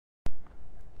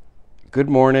Good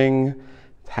morning.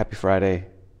 Happy Friday.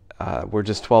 We're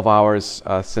just 12 hours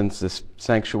since this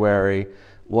sanctuary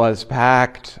was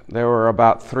packed. There were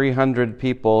about 300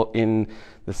 people in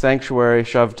the sanctuary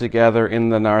shoved together in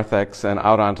the narthex and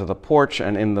out onto the porch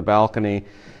and in the balcony.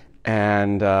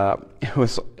 And it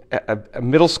was a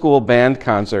middle school band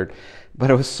concert, but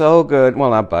it was so good. Well,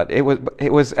 not but. It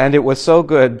was so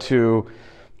good to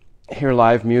hear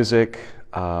live music,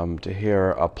 to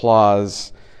hear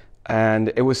applause.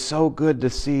 And it was so good to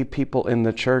see people in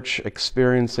the church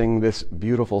experiencing this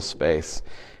beautiful space.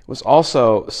 It was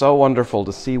also so wonderful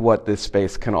to see what this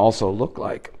space can also look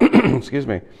like. Excuse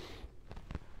me.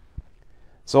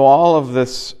 So all of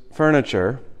this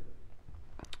furniture,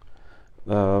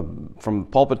 from the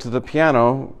pulpit to the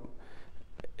piano,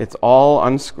 it's all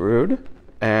unscrewed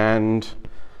and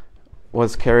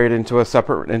was carried into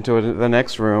the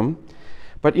next room.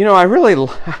 But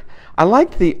I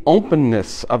liked the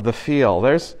openness of the feel.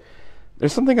 There's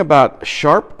something about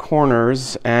sharp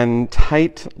corners and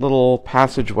tight little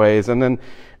passageways, and then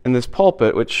in this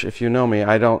pulpit, which, if you know me,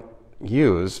 I don't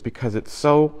use because it's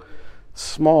so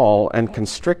small and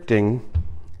constricting,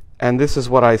 and this is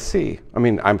what I see. I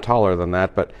mean, I'm taller than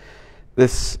that, but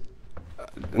this,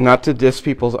 not to diss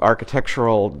people's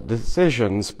architectural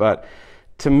decisions, but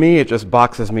to me it just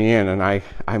boxes me in, and I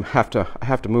have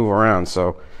to move around.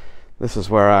 So this is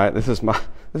where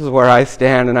I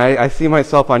stand, and I see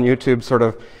myself on YouTube sort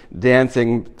of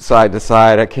dancing side to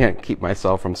side. I can't keep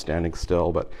myself from standing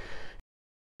still. But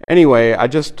anyway,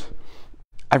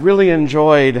 I really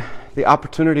enjoyed the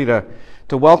opportunity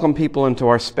to welcome people into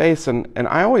our space, and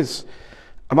I'm always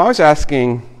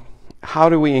asking, how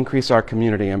do we increase our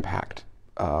community impact,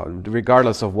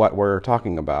 regardless of what we're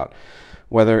talking about?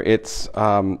 Whether it's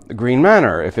Green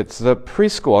Manor, if it's the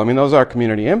preschool, I mean, those are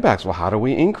community impacts. Well, how do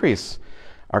we increase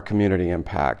our community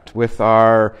impact? With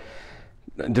our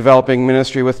developing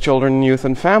ministry with children, youth,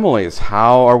 and families,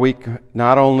 how are we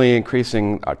not only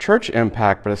increasing our church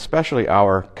impact, but especially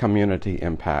our community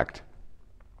impact?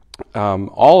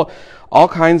 All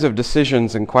kinds of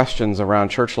decisions and questions around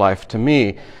church life, to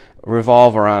me,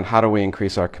 revolve around how do we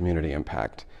increase our community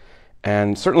impact.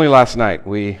 And certainly last night,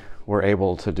 we were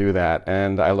able to do that,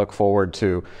 and I look forward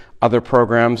to other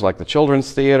programs like the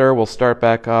Children's Theater will start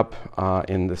back up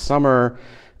in the summer,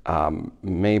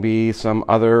 maybe some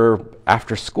other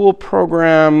after-school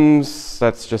programs.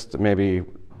 That's just maybe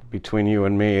between you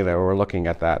and me that we're looking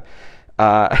at that.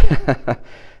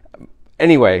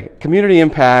 Anyway, community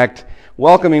impact,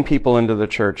 welcoming people into the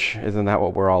church, isn't that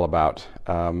what we're all about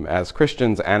as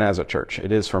Christians and as a church?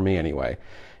 It is for me anyway,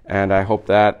 and I hope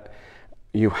that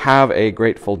you have a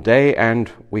grateful day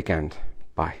and weekend.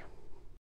 Bye.